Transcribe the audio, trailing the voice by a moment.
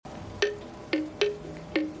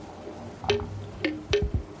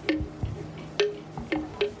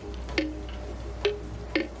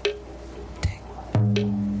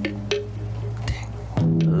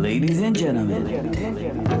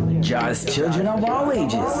God's children of all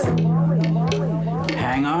ages,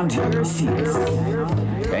 hang on to your seats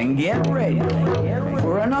and get ready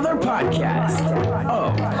for another podcast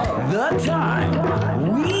of The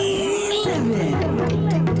Time We Live In.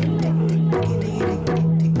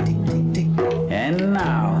 And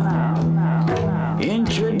now,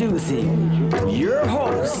 introducing your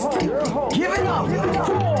host, giving up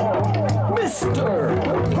for Mr.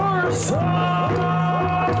 Personality.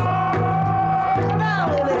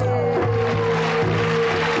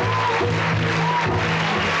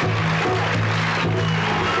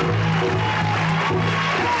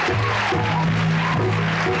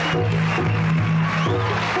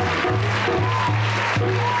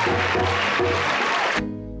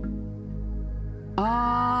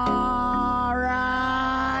 Alright,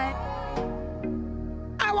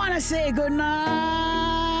 I want to say good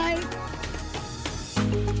night.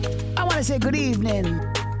 I want to say good evening.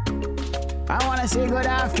 I want to say good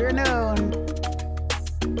afternoon.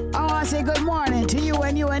 I want to say good morning to you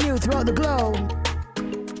and you and you throughout the globe.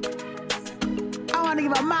 I want to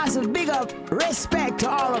give a massive big up respect to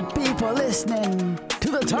all the people listening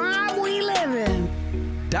to The Time We Live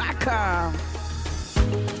In.com.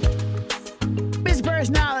 Mr.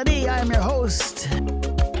 Personality, I am your host.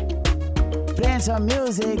 Playing some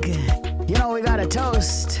music. You know we got a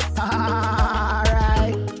toast.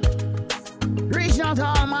 Alright. Reaching out to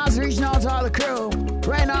all the moms, reaching out to all the crew.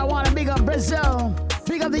 Right now I want to big up Brazil.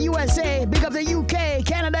 Big up the USA. Big up the UK.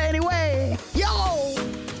 Canada anyway. Yo!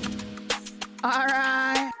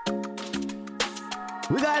 Alright.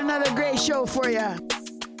 We got another great show for you.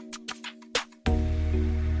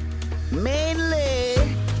 Mainly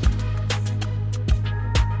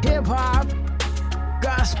hip-hop,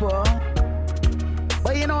 gospel.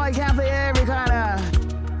 But you know I can't play every kind of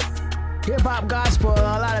hip-hop, gospel,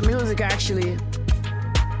 a lot of music actually.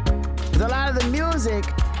 There's a lot of the music,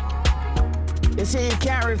 they say you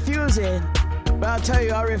can't refuse it. But I'll tell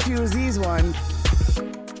you, I'll refuse these ones.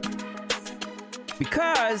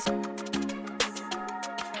 Because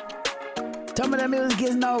some of the music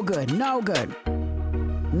is no good. No.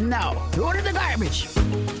 Throw it in the garbage.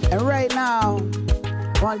 And right now,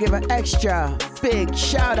 I want to give an extra big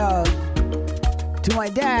shout out to my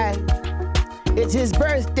dad. It's his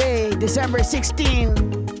birthday, December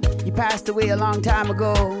 16th. He passed away a long time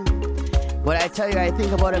ago. But I tell you, I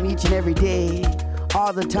think about him each and every day,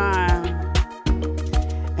 all the time.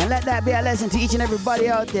 And let that be a lesson to each and everybody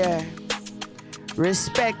out there.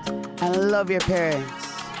 Respect and love your parents.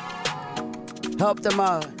 Help them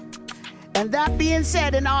out. And that being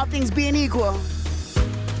said, and all things being equal,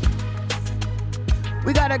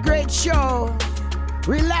 we got a great show.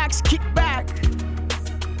 Relax, kick back,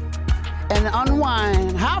 and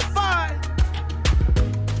unwind. Have fun.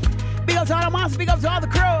 Big up to all the monsters, big up to all the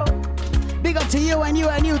crew. Big up to you and you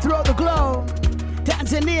and you throughout the globe.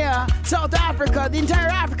 Tanzania, South Africa, the entire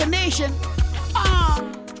African nation.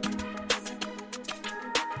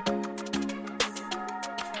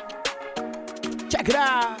 Check it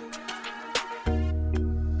out.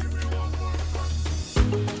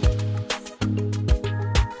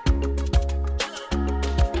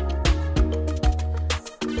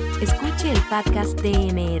 Escuche el podcast de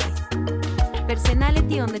MR.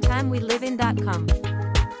 Personality on thetimewelivin.com.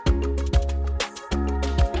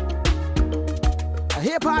 A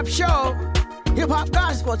hip-hop show, hip-hop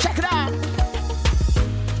gospel, check it out.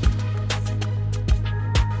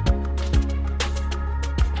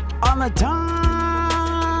 On the time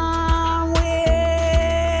we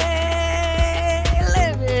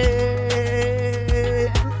live in.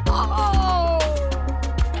 Oh!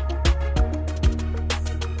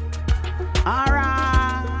 All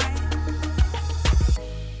right.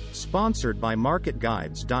 Sponsored by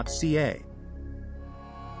MarketGuides.ca.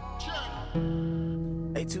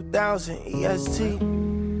 A2000 EST.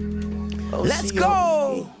 Let's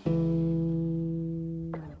go.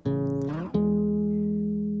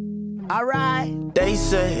 All right. They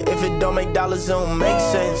said if it don't make dollars, it don't make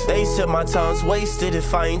sense. They said my time's wasted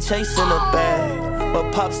if I ain't chasing a bag.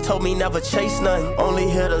 But Pops told me never chase nothing. Only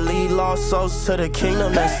here to lead lost souls to the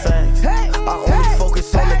kingdom, that's facts. I only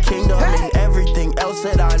focus on the kingdom and everything else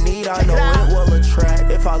that I need, I know it will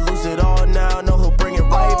attract. If I lose it all now, I know he'll bring it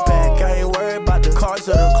right back. I ain't worried about the cars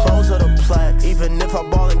or the clothes or the plaque. Even if I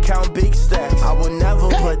ball and count big stacks, I would never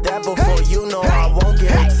put that before you know I won't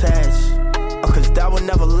get attached. Cause that would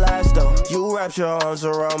never last though. You wrapped your arms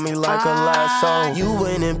around me like a lasso. You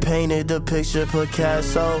went and painted the picture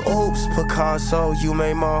Picasso. Oops, Picasso, you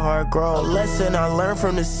made my heart grow. A lesson I learned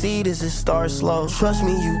from the seed is it starts slow. Trust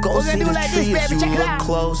me, you gon' see the tree if you look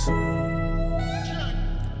close.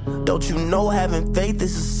 Don't you know having faith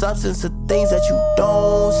is a substance of things that you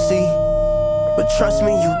don't see? But trust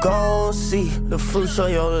me, you gon' see the fruits of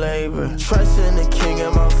your labor. Trust in the King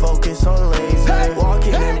and my focus on laser.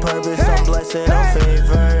 Walking in purpose, I'm blessed, I'm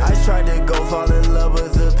favored. I tried to go fall in love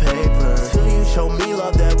with the paper. Till you show me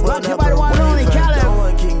love that will never waver. No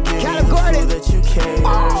one can give me the food that you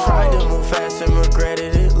cater. Tried to move fast and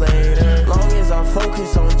regretted it later. Long as I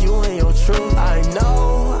focus on you and your truth, I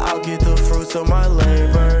know I'll get the fruits of my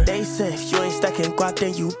labor. They said if you ain't stacking guap,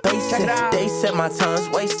 then you basic. They said my time's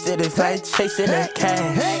wasted if I ain't chasing that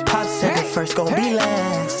cash. Pop said the first gon' be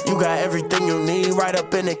last. You got everything you need right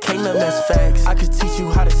up in the kingdom, that's facts. I could teach you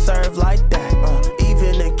how to serve like that.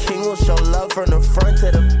 Even the king will show love from the front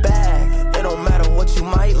to the back. It don't matter what you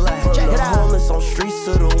might lack. From the homeless on streets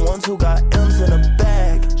to the ones who got M's in a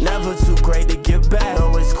bag. Never too great to give back.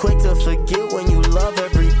 Always quick to forget when you love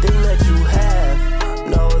everything that you have.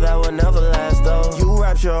 No, that will never last though. You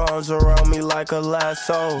wrapped your arms around me like a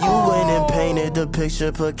lasso. You went and painted the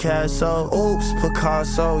picture Picasso. Oops,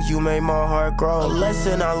 Picasso, you made my heart grow. A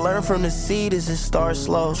lesson I learned from the seed is it starts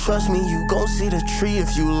slow. Trust me, you gon' see the tree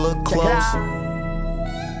if you look close.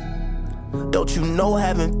 Don't you know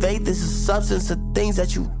having faith is a substance of things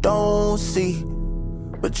that you don't see?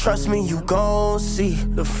 But trust me, you gon' see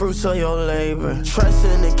the fruits of your labor. Trust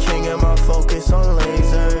in the King and my focus on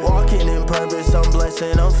laser. Walking in purpose, I'm blessed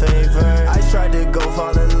and I'm favored. I tried to go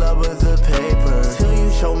fall in love with the paper. Till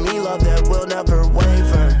you show me love that will never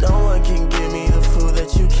waver. No one can give me the food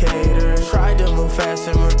that you cater. Tried to move fast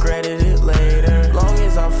and regretted it later. Long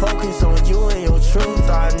as I focus on you and your truth,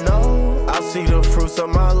 I know I'll see the fruits of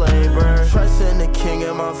my labor. Trust in the King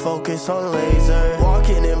and my focus on laser.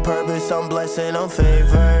 Walking in purpose, I'm blessed and I'm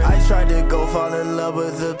favored. I tried to go fall in love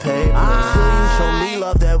with the paper. Till you show me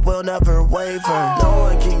love that will never waver. No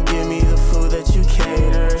one can give me the food that you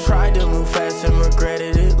cater. Tried to move fast and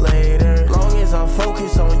regretted it later. Long as I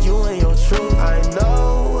focus on you and your truth, I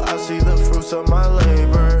know I'll see the fruits of my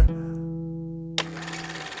labor.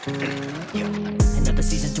 Another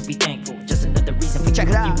season to be thankful. Just another reason for you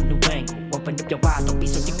a new angle. Open up your eyes, don't be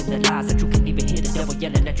so deep in the lies that you can't even hear the devil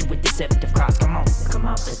yelling at you with deceptive cries. Come on, come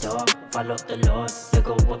out the door, follow the Lord, let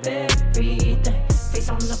go of everything. Face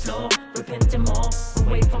on the floor, repent and more,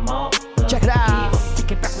 away from all. Check it out.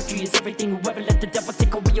 Take it back with you is everything. Whoever let the devil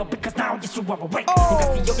take over you, because now yes you are awake. And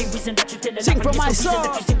that's the only reason that you still alive. Sing for my soul.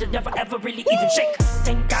 That you seem to never ever really even shake.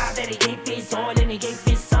 Thank God that He gave His all and He gave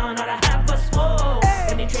His Son. All I have was more.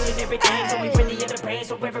 And He traded everything, so we really had to pray.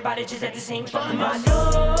 So everybody just had to sing for my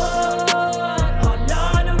Lord.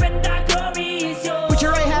 Put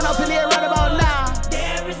your right hand up in the air right about now.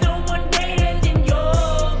 There is no one greater than your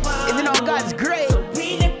power. If you know God's great, So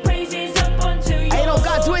we lift praises up unto you. and you know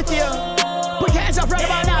God's with you, put your hands up right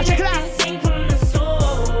about now. Check it out. Sing from the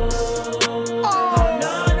soul. Our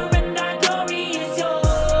honor and our glory is yours.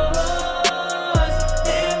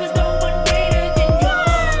 There is no one greater than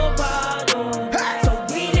your power. So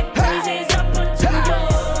we lift praises up unto you.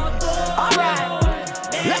 All right,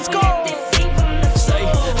 let's go.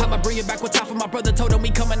 I'ma bring it back with time for my brother told him we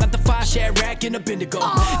coming out the fire, Shadrach in the Bendigo.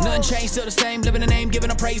 Nothing changed, still the same, living the name, giving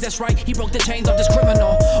him praise, that's right. He broke the chains of this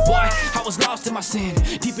criminal. Boy, I was lost in my sin.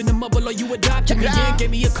 Deep in the mud below, you adopted me in.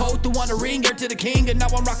 Gave me a coat, threw on a ring, heir to the king. And now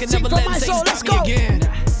I'm rocking, never letting Satan stop me again.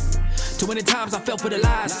 Too many times I fell for the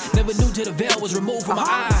lies. Never knew till the veil was removed from my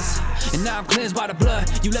eyes. And now I'm cleansed by the blood.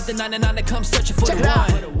 You let the 99 that come searching for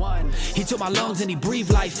the one. He took my lungs and He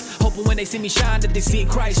breathed life. Hoping when they see me shine that they see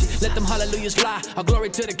Christ. Let them hallelujahs fly. All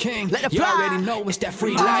glory to the King. Let it You fly. already know it's that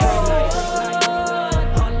free life.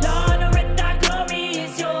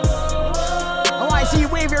 I want to see you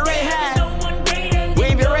wave your right hand.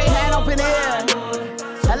 Wave your right hand up in the air.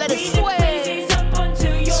 And let it sway.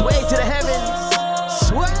 Sway to the heavens.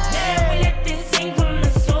 Sway.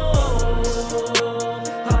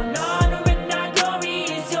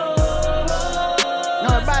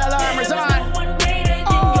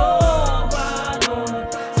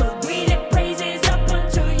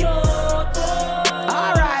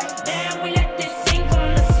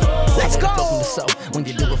 When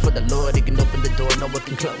you do it for the Lord, He can open the door, no one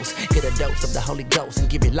can close. Get a dose of the Holy Ghost and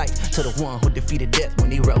give your life to the one who defeated death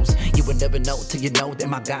when He rose. You will never know till you know that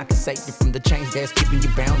my God can save you from the chains that's keeping you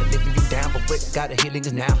bound and living you down. But with God, the healing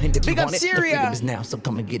is now. And if Big you up want it, Syria. the freedom is now. So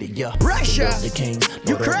come and get it, yeah. Russia. Lord of the kings,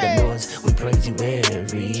 Lord Ukraine. of the lords, we praise you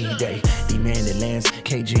every day. Demanded lands,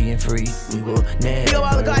 KG and free. We will never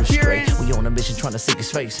all the God stray. fearing. We on a mission trying to seek His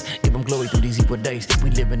face. Give Him glory through these evil days.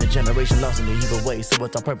 We live in a generation lost in the evil ways. So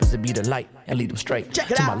what's our purpose? To be the light and lead them straight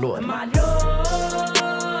Check it to out. my Lord. My Lord, all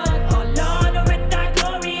honor and our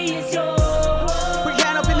glory is yours. Put your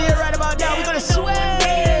hand up in the air right about now. We're going to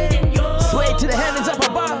sway. Sway to the heavens up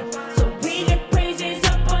above.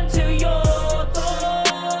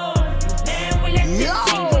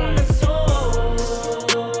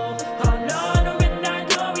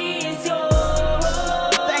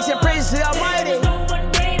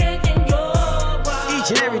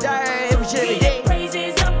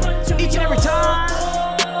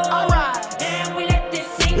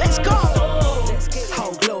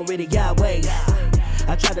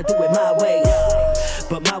 my way.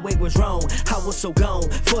 But my way was wrong, I was so gone.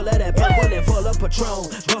 Full of that purple and full of Patron.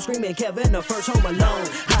 Gon' screaming Kevin, the first home alone.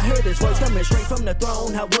 I heard his voice coming straight from the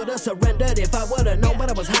throne. I would've surrendered if I would've known, but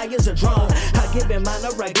I was high as a drone. I give him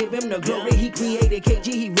honor, I give him the glory. He created KG,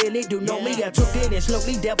 he really do know me. I took it and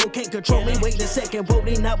slowly, devil can't control me. Wait a second,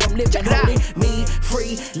 Bodie, now I'm living holy. Me,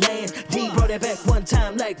 free, land, D, brought it back one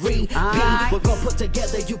time like repeat. We're gonna put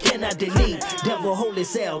together, you cannot delete. Devil, hold his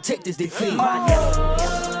cell, take this defeat.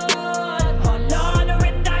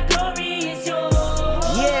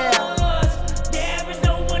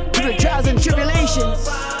 Through the trials and tribulations,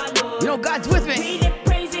 you know God's with me,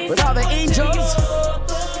 with all the angels,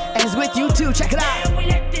 and He's with you too. Check it out.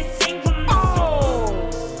 Oh,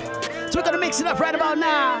 so we're gonna mix it up right about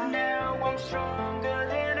now.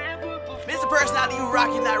 Mr. Personality, you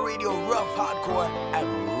rocking that radio, rough, hardcore, and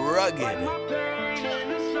rugged.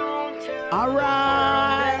 All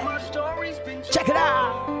right, check it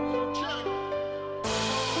out.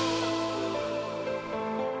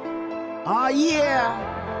 Oh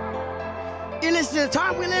yeah. You listen to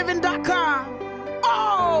TimeWeLivin.com.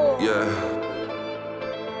 Oh! Yeah.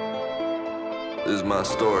 This is my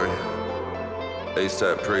story.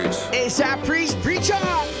 ASAP Preach. ASAP Preach, preach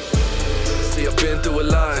on! See, I've been through a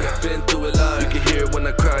lot. You can hear it when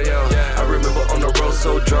I cry out. I remember on the road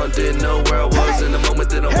so drunk, didn't know where I was in the moment,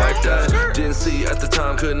 then I wiped out. Didn't see at the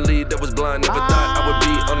time, couldn't lead, that was blind. Never thought I would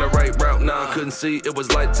be on the right route. Now I couldn't see, it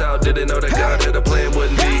was lights out. Didn't know that God had a plan,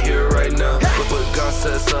 wouldn't be here right now. But God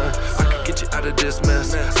said, son, I could get you out of this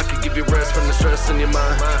mess. I could give you rest from the stress in your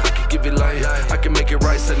mind. I could give you light, I can make it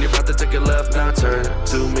right. Son, you're about to take a left, now turn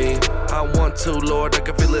to me. I want to, Lord, I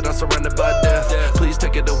can feel it, I'm surrounded by death. Please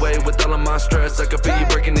take it away with all of my stress. I can feel you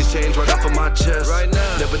breaking these chains right off of my chest.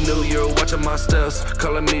 Never knew you were watching my steps.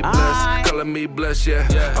 Calling me blessed,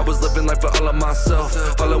 yeah. I was living life for all of myself.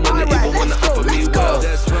 Following the evil one to offer me wealth.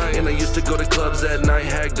 And I used to go to clubs at night,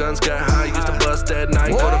 had guns, got high, used to bust at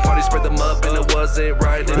night. Go to parties, spread them up, and it wasn't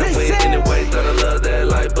right. And I went anyway, thought I loved that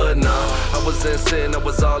life, but no. I was in sin, I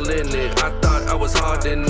was all in it. I thought I was hard enough.